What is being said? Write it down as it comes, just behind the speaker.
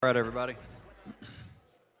All right, everybody.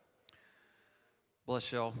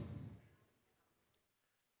 Bless y'all. I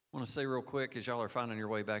want to say real quick as y'all are finding your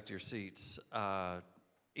way back to your seats,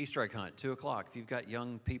 Easter egg hunt, 2 o'clock. If you've got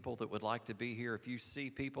young people that would like to be here, if you see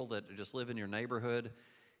people that just live in your neighborhood,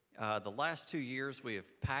 the last 2 years we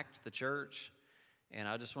have packed the church, and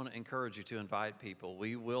I just want to encourage you to invite people.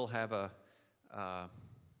 We will have an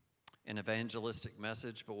evangelistic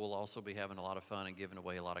message, but we'll also be having a lot of fun and giving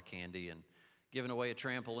away a lot of candy and giving away a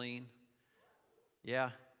trampoline.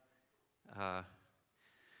 Yeah.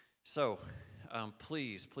 So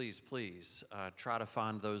please try to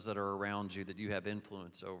find those that are around you that you have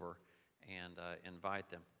influence over and invite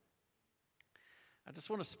them. I just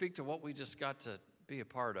want to speak to what we just got to be a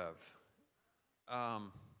part of.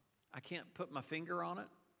 I can't put my finger on it,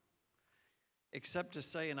 except to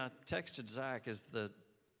say, and I texted Zach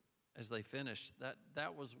as they finished,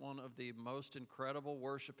 that was one of the most incredible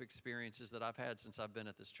worship experiences that I've had since I've been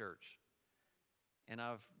at this church. And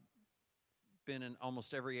I've been in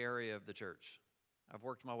almost every area of the church. I've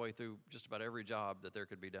worked my way through just about every job that there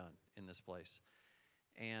could be done in this place.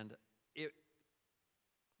 And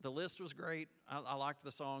the list was great. I liked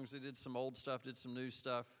the songs. They did some old stuff, did some new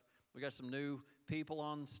stuff. We got some new people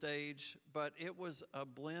on stage, but it was a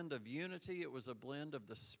blend of unity. It was a blend of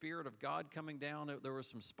the Spirit of God coming down. There was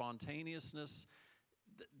some spontaneousness.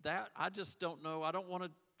 That I just don't know. I don't want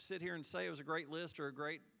to sit here and say it was a great list or a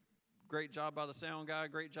great job by the sound guy,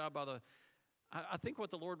 great job by the... I think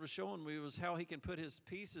what the Lord was showing me was how He can put His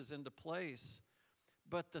pieces into place,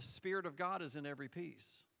 but the Spirit of God is in every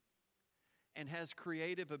piece and has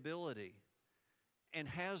creative ability and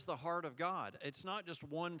has the heart of God. It's not just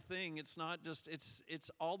one thing. It's not just, it's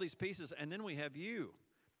all these pieces. And then we have you,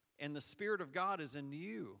 and the Spirit of God is in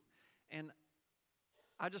you. And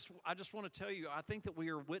I just want to tell you, I think that we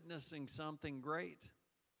are witnessing something great.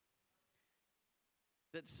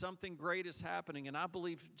 That something great is happening, and I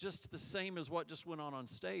believe just the same as what just went on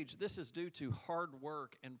stage, this is due to hard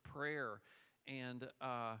work and prayer and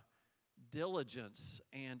diligence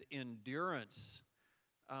and endurance,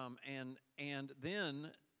 and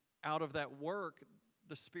then out of that work,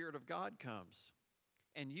 the Spirit of God comes,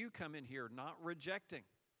 and you come in here not rejecting.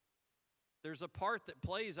 There's a part that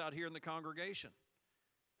plays out here in the congregation,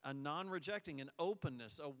 a non-rejecting, an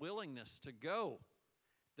openness, a willingness to go.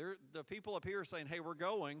 The people up here are saying, hey, we're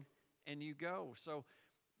going, and you go. So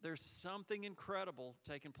there's something incredible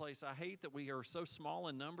taking place. I hate that we are so small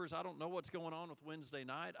in numbers. I don't know what's going on with Wednesday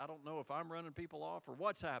night. I don't know if I'm running people off or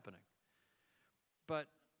what's happening. But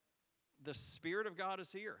the Spirit of God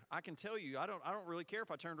is here. I can tell you, I don't really care if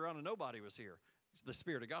I turned around and nobody was here. The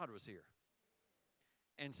Spirit of God was here.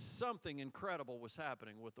 And something incredible was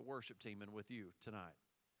happening with the worship team and with you tonight.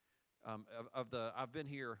 I've been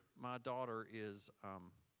here, my daughter is...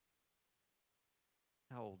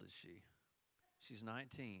 How old is she? She's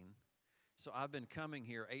 19. So I've been coming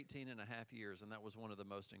here 18 and a half years, and that was one of the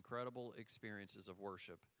most incredible experiences of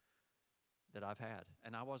worship that I've had.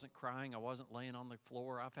 And I wasn't crying. I wasn't laying on the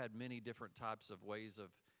floor. I've had many different types of ways of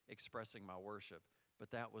expressing my worship,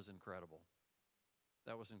 but that was incredible.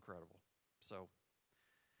 That was incredible. So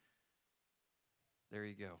there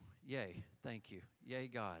you go. Yay. Thank you. Yay,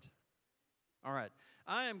 God. All right,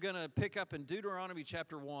 I am going to pick up in Deuteronomy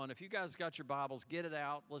chapter 1. If you guys got your Bibles, get it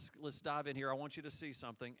out. Let's dive in here. I want you to see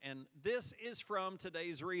something. And this is from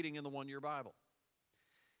today's reading in the one-year Bible.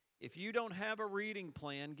 If you don't have a reading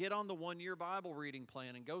plan, get on the one-year Bible reading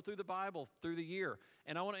plan and go through the Bible through the year.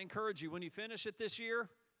 And I want to encourage you, when you finish it this year,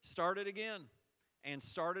 start it again and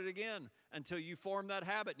start it again until you form that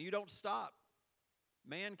habit and you don't stop.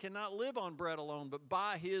 Man cannot live on bread alone, but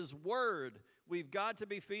by His word. We've got to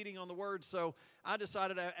be feeding on the Word. So I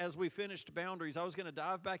decided as we finished Boundaries, I was going to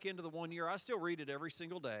dive back into the 1 year. I still read it every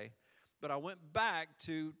single day. But I went back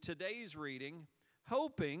to today's reading,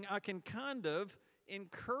 hoping I can kind of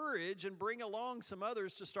encourage and bring along some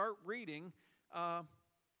others to start reading.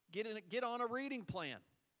 Get on a reading plan.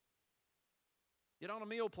 Get on a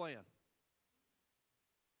meal plan.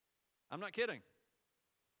 I'm not kidding.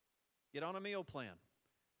 Get on a meal plan.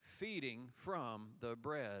 Feeding from the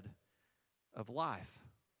bread of life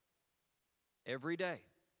every day.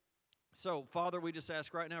 So, Father, we just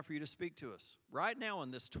ask right now for you to speak to us. Right now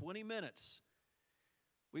in this 20 minutes,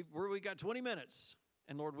 we got 20 minutes,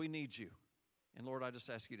 and Lord, we need you. And Lord, I just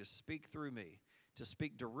ask you to speak through me, to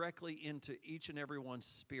speak directly into each and everyone's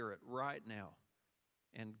spirit right now,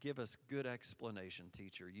 and give us good explanation,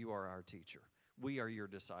 teacher. You are our teacher. We are your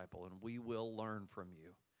disciple, and we will learn from you.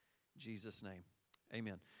 In Jesus' name,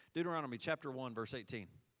 amen. Deuteronomy chapter 1, verse 18.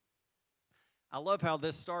 I love how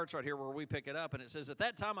this starts right here where we pick it up, and it says, at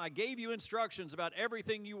that time I gave you instructions about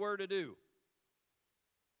everything you were to do.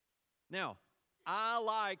 Now, I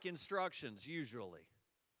like instructions usually.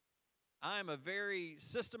 I'm a very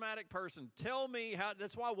systematic person. Tell me how,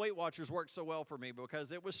 that's why Weight Watchers worked so well for me,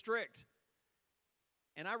 because it was strict.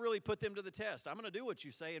 And I really put them to the test. I'm going to do what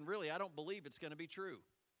you say, and really, I don't believe it's going to be true.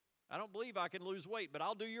 I don't believe I can lose weight, but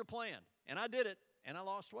I'll do your plan. And I did it, and I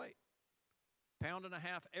lost weight. 1.5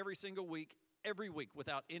 pounds every single week, every week,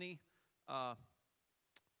 without any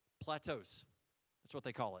plateaus. That's what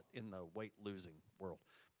they call it in the weight-losing world.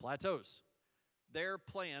 Plateaus. Their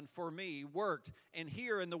plan for me worked. And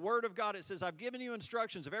here in the Word of God, it says, I've given you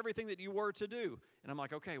instructions of everything that you were to do. And I'm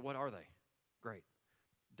like, okay, what are they? Great.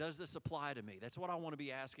 Does this apply to me? That's what I want to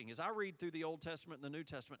be asking. As I read through the Old Testament and the New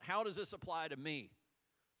Testament, how does this apply to me?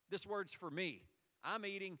 This word's for me. I'm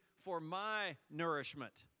eating for my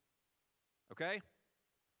nourishment. Okay?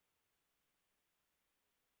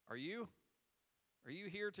 Are you? Are you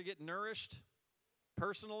here to get nourished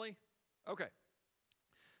personally? Okay.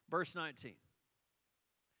 Verse 19.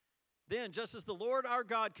 Then, just as the Lord our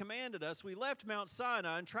God commanded us, we left Mount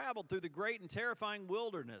Sinai and traveled through the great and terrifying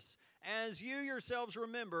wilderness, as you yourselves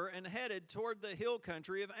remember, and headed toward the hill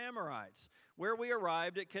country of Amorites, where we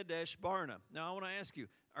arrived at Kadesh Barnea. Now, I want to ask you,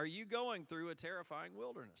 are you going through a terrifying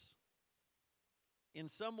wilderness? In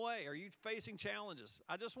some way, are you facing challenges?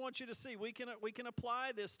 I just want you to see, we can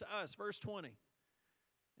apply this to us. Verse 20.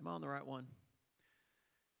 Am I on the right one?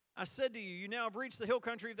 I said to you, you now have reached the hill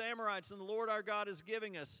country of the Amorites, and the Lord our God is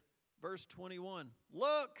giving us. Verse 21,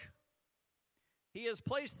 look, he has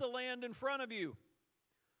placed the land in front of you.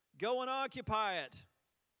 Go and occupy it,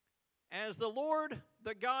 as the Lord,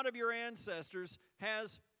 the God of your ancestors,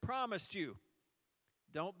 has promised you.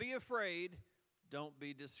 Don't be afraid. Don't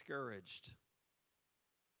be discouraged.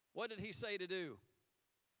 What did he say to do?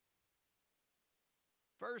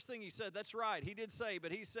 First thing he said, that's right, he did say,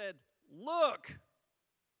 but he said, look,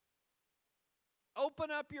 open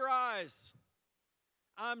up your eyes.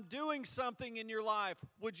 I'm doing something in your life.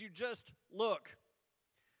 Would you just look?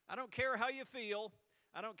 I don't care how you feel.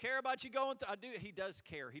 I don't care about you going through. He does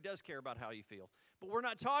care. He does care about how you feel. But we're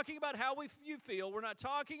not talking about how you feel. We're not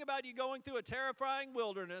talking about you going through a terrifying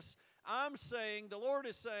wilderness. I'm saying, the Lord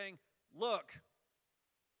is saying, look.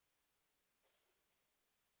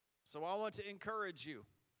 So I want to encourage you.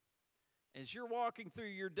 As you're walking through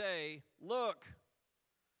your day, look.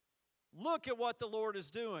 Look at what the Lord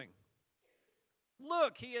is doing.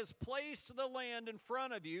 Look, he has placed the land in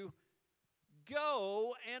front of you.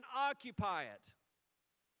 Go and occupy it.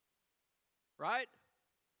 Right?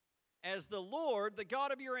 As the Lord, the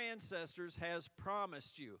God of your ancestors, has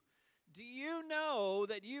promised you. Do you know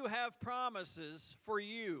that you have promises for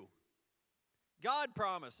you? God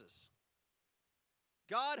promises.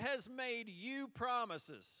 God has made you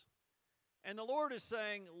promises. And the Lord is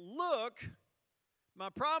saying, look, my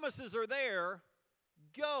promises are there.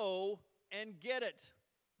 Go and get it.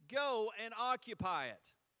 Go and occupy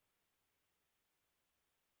it.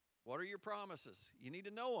 What are your promises? You need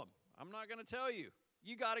to know them. I'm not going to tell you.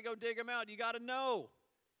 You got to go dig them out. You got to know.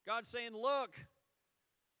 God's saying, look,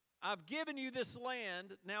 I've given you this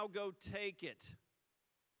land. Now go take it.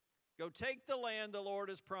 Go take the land the Lord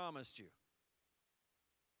has promised you.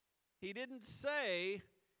 He didn't say,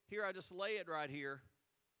 here, I just lay it right here.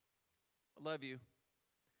 I love you.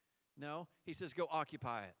 No, he says, go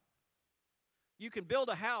occupy it. You can build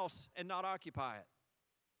a house and not occupy it.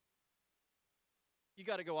 You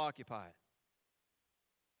got to go occupy it.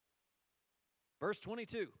 Verse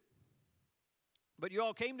 22. But you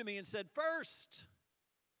all came to me and said, first,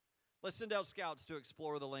 let's send out scouts to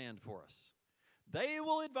explore the land for us. They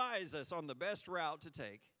will advise us on the best route to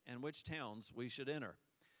take and which towns we should enter.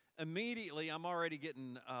 Immediately, I'm already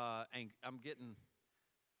getting, I'm getting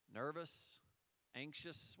nervous,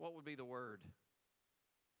 anxious. What would be the word?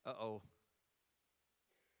 Uh-oh.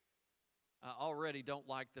 I already don't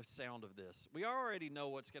like the sound of this. We already know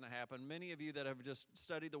what's going to happen. Many of you that have just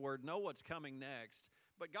studied the Word know what's coming next.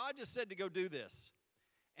 But God just said to go do this.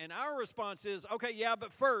 And our response is, okay, yeah,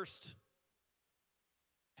 but first,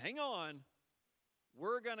 hang on.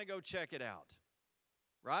 We're going to go check it out.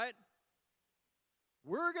 Right?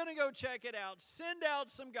 We're going to go check it out, send out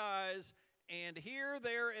some guys, and hear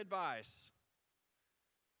their advice.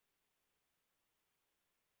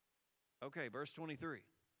 Okay, verse 23.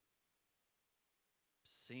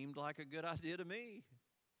 Seemed like a good idea to me.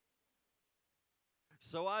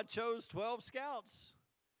 So I chose 12 scouts,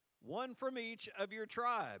 one from each of your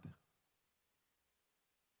tribe.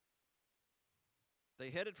 They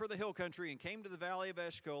headed for the hill country and came to the valley of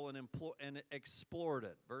Eshcol and explored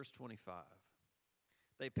it. Verse 25.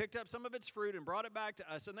 They picked up some of its fruit and brought it back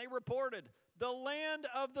to us, and they reported, the land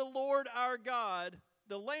of the Lord our God,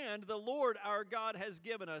 the land the Lord our God has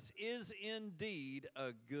given us is indeed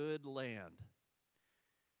a good land.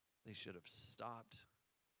 They should have stopped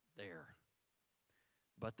there.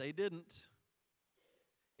 But they didn't.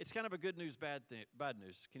 It's kind of a good news, bad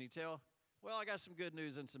news. Can you tell? Well, I got some good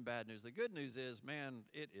news and some bad news. The good news is, man,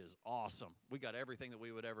 it is awesome. We got everything that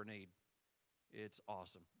we would ever need. It's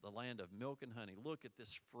awesome. The land of milk and honey. Look at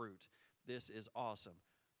this fruit. This is awesome.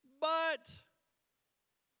 But,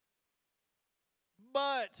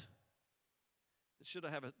 it should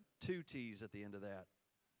have two T's at the end of that.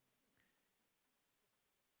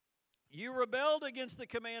 You rebelled against the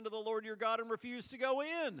command of the Lord your God and refused to go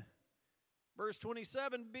in. Verse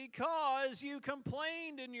 27, because you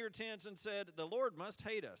complained in your tents and said, the Lord must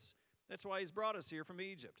hate us. That's why he's brought us here from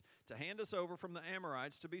Egypt, to hand us over from the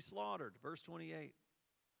Amorites to be slaughtered. Verse 28,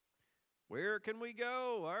 where can we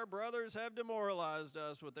go? Our brothers have demoralized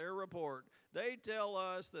us with their report. They tell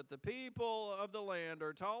us that the people of the land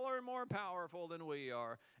are taller and more powerful than we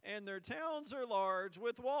are, and their towns are large,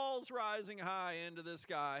 with walls rising high into the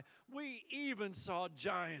sky. We even saw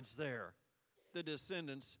giants there, the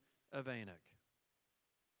descendants of Anak.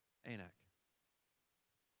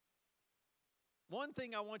 One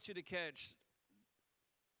thing I want you to catch,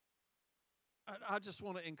 I just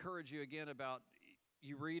want to encourage you again about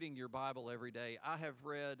you reading your Bible every day. I have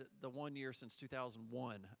read the 1 year since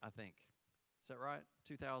 2001, I think. Is that right?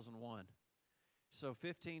 2001. So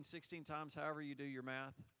 15, 16 times, however you do your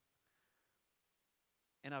math.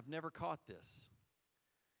 And I've never caught this.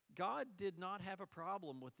 God did not have a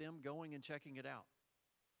problem with them going and checking it out.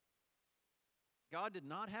 God did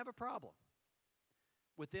not have a problem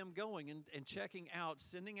with them going and checking out,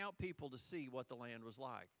 sending out people to see what the land was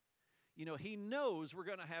like. You know, he knows we're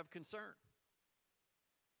going to have concern.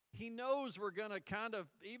 He knows we're going to kind of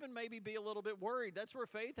even maybe be a little bit worried. That's where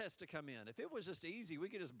faith has to come in. If it was just easy, we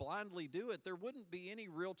could just blindly do it. There wouldn't be any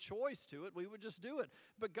real choice to it. We would just do it.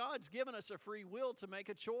 But God's given us a free will to make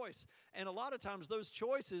a choice. And a lot of times those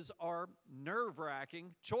choices are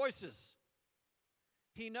nerve-wracking choices.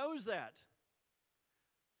 He knows that.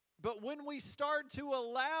 But when we start to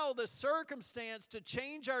allow the circumstance to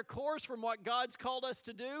change our course from what God's called us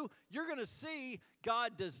to do, you're going to see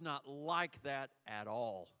God does not like that at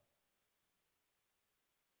all.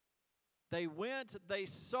 They went, they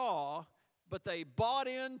saw, but they bought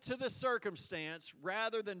into the circumstance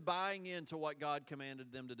rather than buying into what God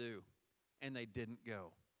commanded them to do. And they didn't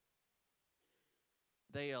go.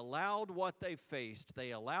 They allowed what they faced.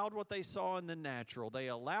 They allowed what they saw in the natural. They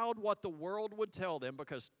allowed what the world would tell them,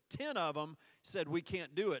 because 10 of them said, we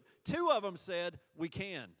can't do it. 2 of them said, we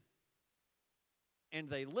can. And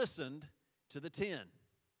they listened to the 10.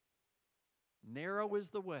 Narrow is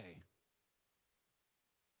the way.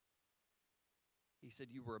 He said,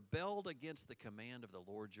 you rebelled against the command of the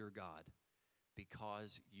Lord your God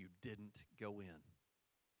because you didn't go in.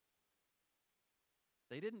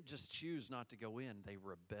 They didn't just choose not to go in, they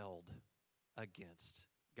rebelled against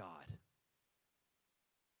God.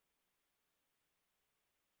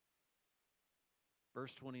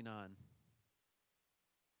 Verse 29.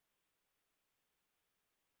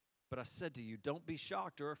 But I said to you, don't be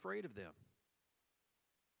shocked or afraid of them.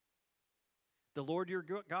 The Lord your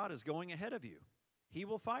God is going ahead of you. He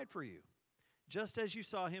will fight for you, just as you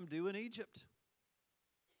saw him do in Egypt.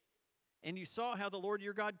 And you saw how the Lord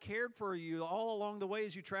your God cared for you all along the way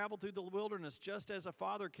as you traveled through the wilderness, just as a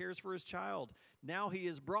father cares for his child. Now he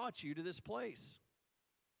has brought you to this place.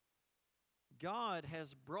 God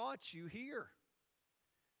has brought you here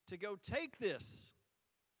to go take this.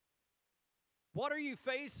 What are you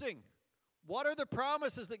facing? What are the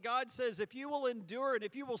promises that God says, if you will endure it,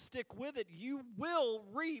 if you will stick with it, you will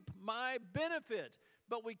reap my benefit?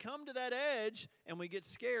 But we come to that edge and we get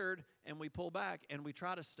scared and we pull back and we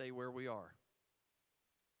try to stay where we are.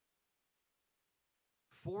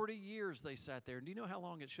 40 years they sat there. And do you know how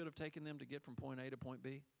long it should have taken them to get from point A to point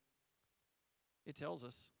B? It tells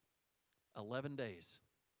us 11 days.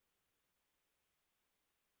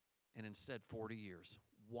 And instead 40 years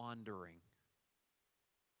wandering.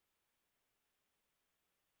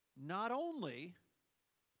 Not only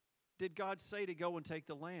did God say to go and take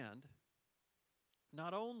the land,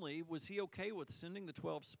 not only was he okay with sending the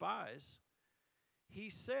 12 spies, he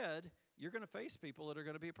said, you're going to face people that are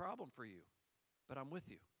going to be a problem for you, but I'm with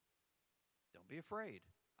you. Don't be afraid.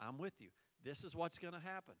 I'm with you. This is what's going to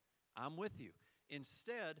happen. I'm with you.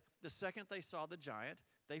 Instead, the second they saw the giant,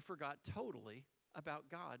 they forgot totally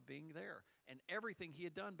about God being there and everything he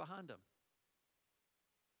had done behind them.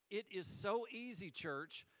 It is so easy,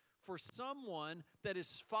 church, for someone that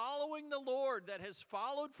is following the Lord, that has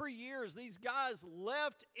followed for years. These guys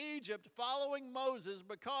left Egypt following Moses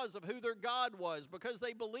because of who their God was, because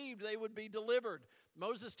they believed they would be delivered.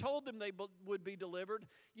 Moses told them they would be delivered.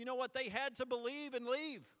 You know what? They had to believe and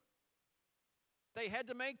leave. They had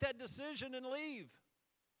to make that decision and leave.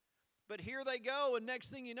 But here they go, and next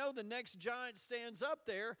thing you know, the next giant stands up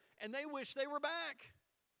there, and they wish they were back.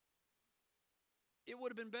 It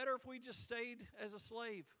would have been better if we just stayed as a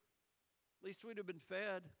slave. At least we'd have been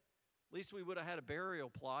fed. At least we would have had a burial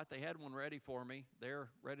plot. They had one ready for me. They're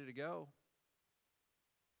ready to go.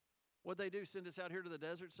 What'd they do? Send us out here to the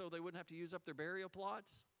desert so they wouldn't have to use up their burial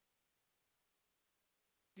plots?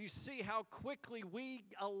 Do you see how quickly we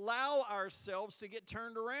allow ourselves to get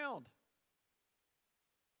turned around?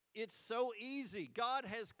 It's so easy. God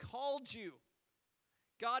has called you.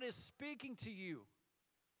 God is speaking to you.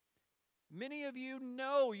 Many of you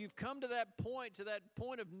know you've come to that point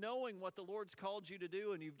of knowing what the Lord's called you to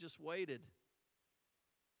do, and you've just waited.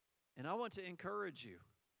 And I want to encourage you.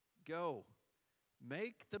 Go.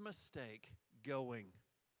 Make the mistake going.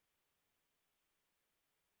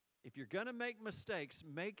 If you're going to make mistakes,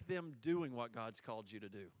 make them doing what God's called you to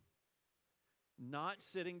do. Not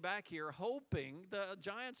sitting back here hoping the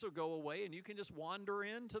giants will go away and you can just wander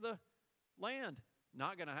into the land.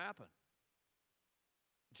 Not going to happen.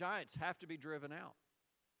 Giants have to be driven out.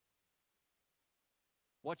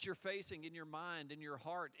 What you're facing in your mind, in your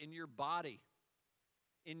heart, in your body,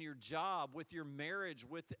 in your job, with your marriage,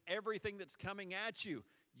 with everything that's coming at you,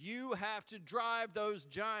 you have to drive those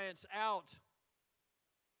giants out.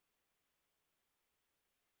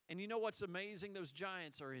 And you know what's amazing? Those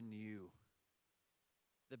giants are in you.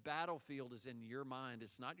 The battlefield is in your mind.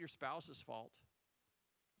 It's not your spouse's fault.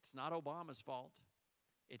 It's not Obama's fault.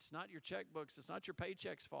 It's not your checkbooks. It's not your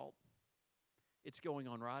paycheck's fault. It's going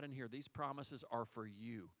on right in here. These promises are for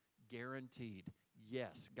you, guaranteed.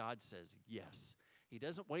 Yes, God says yes. He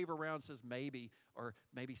doesn't wave around and says maybe, or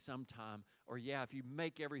maybe sometime, or yeah, if you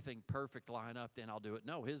make everything perfect line up, then I'll do it.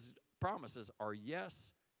 No, his promises are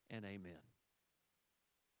yes and amen.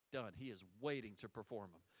 Done. He is waiting to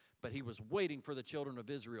perform them. But he was waiting for the children of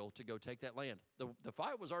Israel to go take that land. The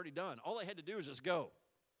fight was already done. All they had to do was just go.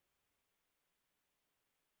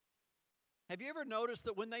 Have you ever noticed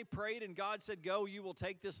that when they prayed and God said, go, you will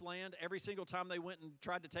take this land, every single time they went and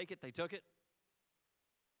tried to take it, they took it?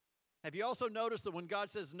 Have you also noticed that when God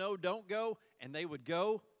says, no, don't go, and they would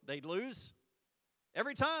go, they'd lose?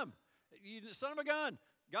 Every time. You son of a gun.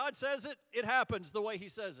 God says it, it happens the way he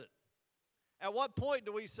says it. At what point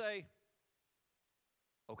do we say,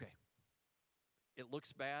 okay, it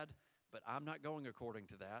looks bad, but I'm not going according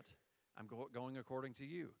to that. I'm going according to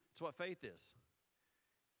you. It's what faith is.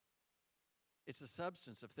 It's a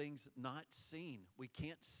substance of things not seen. We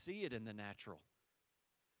can't see it in the natural,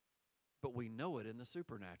 but we know it in the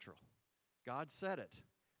supernatural. God said it.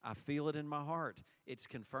 I feel it in my heart. It's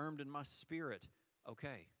confirmed in my spirit.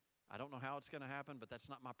 Okay, I don't know how it's going to happen, but that's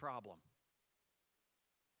not my problem.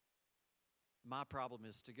 My problem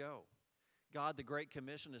is to go. God, the Great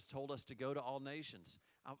Commission, has told us to go to all nations.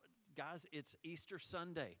 Guys, it's Easter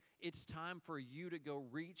Sunday. It's time for you to go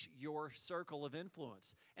reach your circle of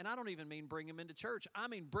influence. And I don't even mean bring them into church. I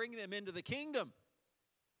mean bring them into the kingdom.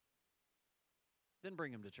 Then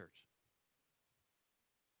bring them to church.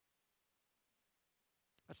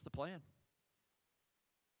 That's the plan.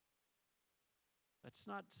 That's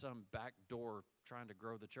not some back door trying to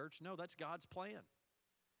grow the church. No, that's God's plan.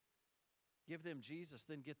 Give them Jesus,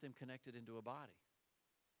 then get them connected into a body.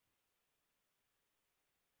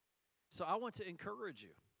 So I want to encourage you.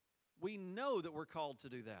 We know that we're called to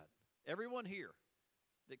do that. Everyone here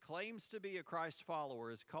that claims to be a Christ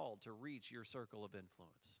follower is called to reach your circle of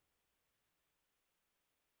influence.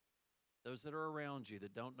 Those that are around you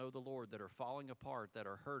that don't know the Lord, that are falling apart, that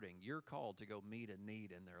are hurting, you're called to go meet a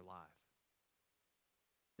need in their life.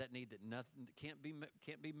 That need that nothing can't be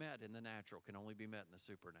met in the natural, can only be met in the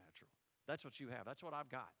supernatural. That's what you have. That's what I've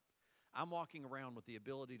got. I'm walking around with the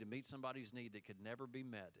ability to meet somebody's need that could never be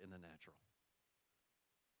met in the natural.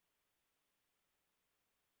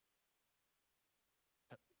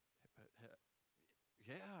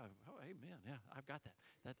 Yeah, oh, amen. Yeah, I've got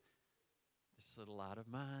that. This little light of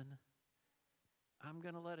mine, I'm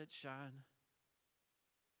going to let it shine.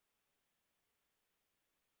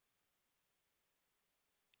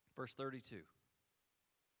 Verse 32.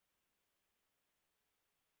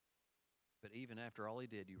 But even after all he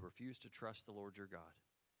did, you refused to trust the Lord your God,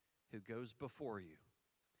 who goes before you,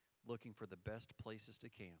 looking for the best places to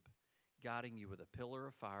camp, guiding you with a pillar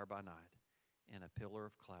of fire by night and a pillar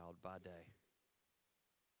of cloud by day.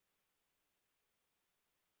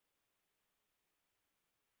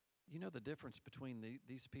 You know the difference between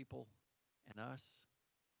these people and us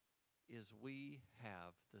is we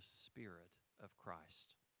have the Spirit of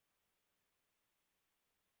Christ.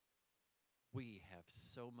 We have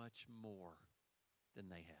so much more than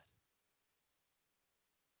they had.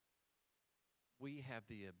 We have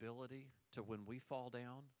the ability to, when we fall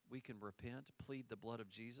down, we can repent, plead the blood of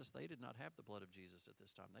Jesus. They did not have the blood of Jesus at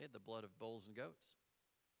this time. They had the blood of bulls and goats.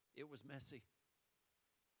 It was messy.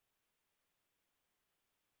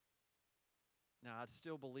 Now, I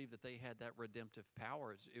still believe that they had that redemptive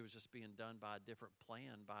power. It was just being done by a different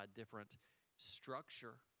plan, by a different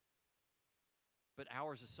structure. But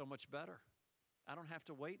ours is so much better. I don't have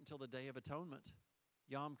to wait until the Day of Atonement,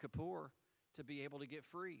 Yom Kippur, to be able to get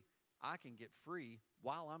free. I can get free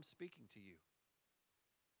while I'm speaking to you.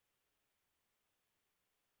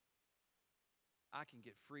 I can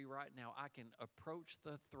get free right now. I can approach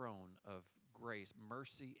the throne of grace,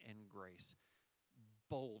 mercy and grace,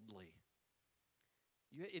 boldly.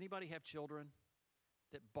 Anybody have children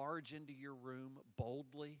that barge into your room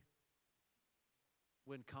boldly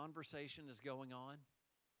when conversation is going on?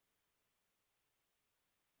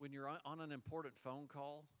 When you're on an important phone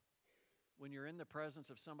call? When you're in the presence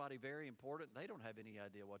of somebody very important? They don't have any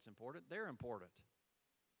idea what's important. They're important.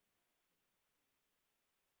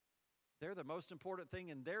 They're the most important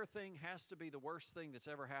thing, and their thing has to be the worst thing that's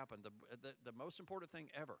ever happened, the most important thing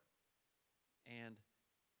ever. And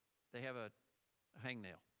they have a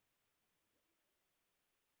hangnail.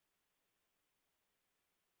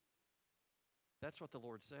 That's what the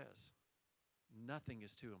Lord says. Nothing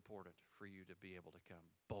is too important for you to be able to come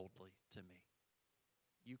boldly to me.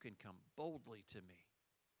 You can come boldly to me.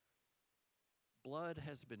 Blood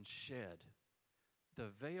has been shed. The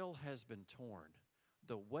veil has been torn.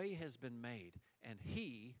 The way has been made, and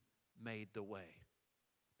He made the way.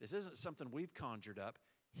 This isn't something we've conjured up.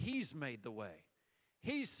 He's made the way.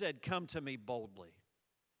 He said, "Come to me boldly."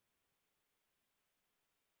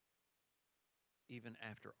 Even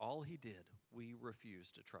after all He did, we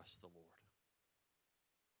refuse to trust the Lord.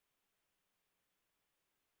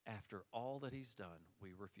 After all that He's done,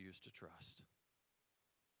 we refuse to trust.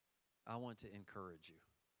 I want to encourage you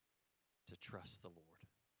to trust the Lord.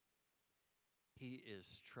 He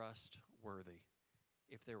is trustworthy.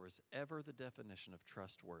 If there was ever the definition of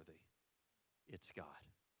trustworthy, it's God.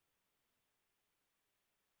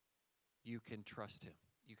 You can trust Him.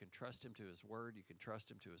 You can trust Him to His word. You can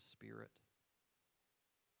trust Him to His Spirit.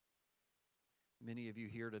 Many of you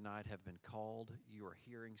here tonight have been called. You are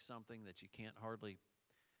hearing something that you can't hardly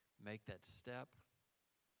make that step.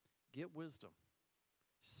 Get wisdom.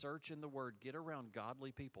 Search in the Word. Get around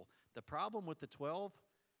godly people. The problem with the 12,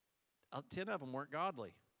 10 of them weren't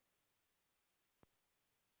godly.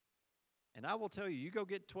 And I will tell you, you go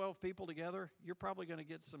get 12 people together, you're probably going to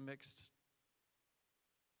get some mixed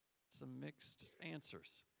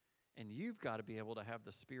answers. And you've got to be able to have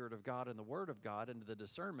the Spirit of God and the Word of God and the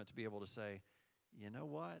discernment to be able to say, you know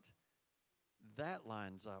what? That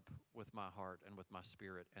lines up with my heart and with my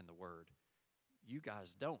spirit and the Word. You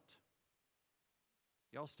guys don't.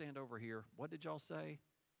 Y'all stand over here. What did y'all say?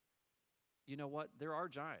 You know what? There are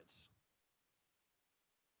giants,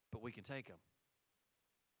 but we can take them.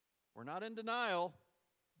 We're not in denial.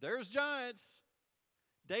 There's giants.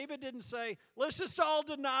 David didn't say, let's just all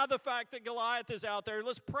deny the fact that Goliath is out there.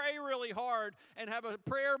 Let's pray really hard and have a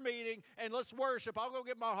prayer meeting and let's worship. I'll go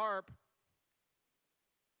get my harp.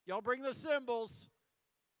 Y'all bring the cymbals.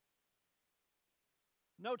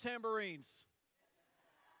 No tambourines.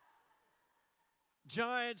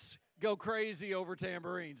 Giants go crazy over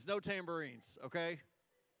tambourines. No tambourines, okay?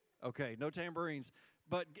 Okay, no tambourines,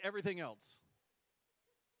 but everything else.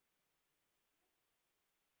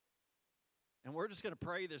 And we're just going to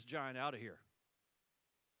pray this giant out of here.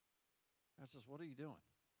 God says, what are you doing?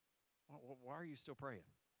 Why are you still praying?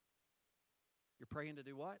 You're praying to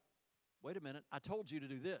do what? Wait a minute, I told you to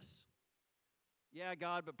do this. Yeah,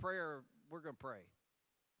 God, but prayer, we're going to pray.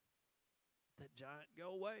 That giant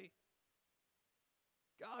go away.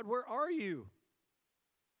 God, where are you?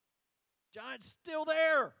 Giant's still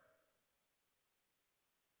there.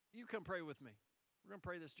 You come pray with me. We're going to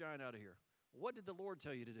pray this giant out of here. What did the Lord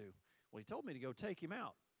tell you to do? Well, He told me to go take him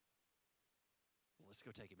out. Well, let's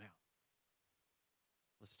go take him out.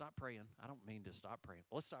 Let's stop praying. I don't mean to stop praying.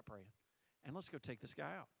 Well, let's stop praying. And let's go take this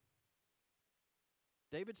guy out.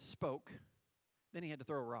 David spoke, then he had to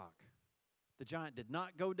throw a rock. The giant did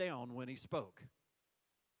not go down when he spoke.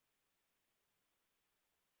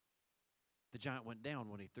 The giant went down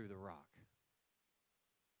when he threw the rock.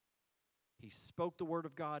 He spoke the word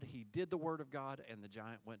of God, he did the word of God, and the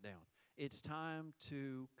giant went down. It's time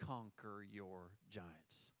to conquer your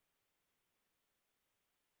giants.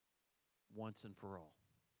 once and for all.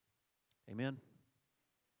 Amen?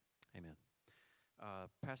 Amen.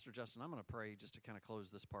 Pastor Justin, I'm going to pray just to kind of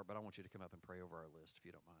close this part, but I want you to come up and pray over our list, if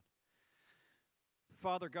you don't mind.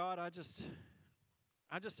 Father God, I just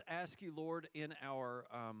ask you, Lord, in our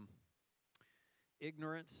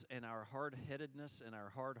ignorance and our hard-headedness and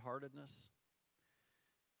our hard-heartedness,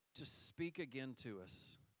 to speak again to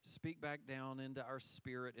us. Speak back down into our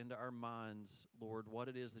spirit, into our minds, Lord, what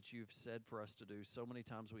it is that you've said for us to do. So many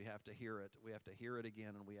times we have to hear it. We have to hear it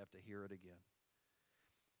again, and we have to hear it again.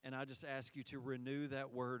 And I just ask you to renew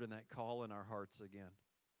that word and that call in our hearts again.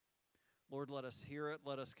 Lord, let us hear it.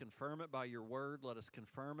 Let us confirm it by your word. Let us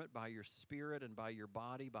confirm it by your spirit and by your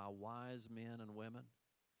body, by wise men and women.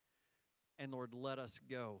 And Lord, let us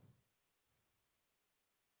go.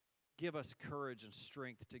 Give us courage and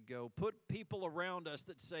strength to go. Put people around us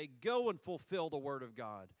that say, go and fulfill the word of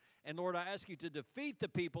God. And Lord, I ask you to defeat the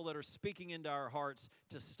people that are speaking into our hearts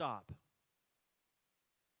to stop.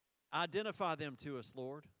 Identify them to us,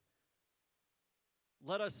 Lord.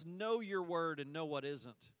 Let us know your word and know what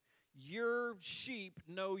isn't. Your sheep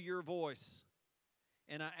know your voice.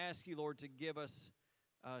 And I ask you, Lord, to give us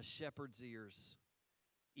shepherd's ears.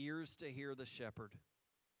 Ears to hear the shepherd.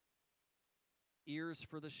 Ears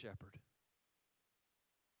for the shepherd.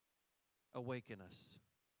 Awaken us.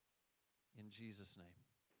 In Jesus' name.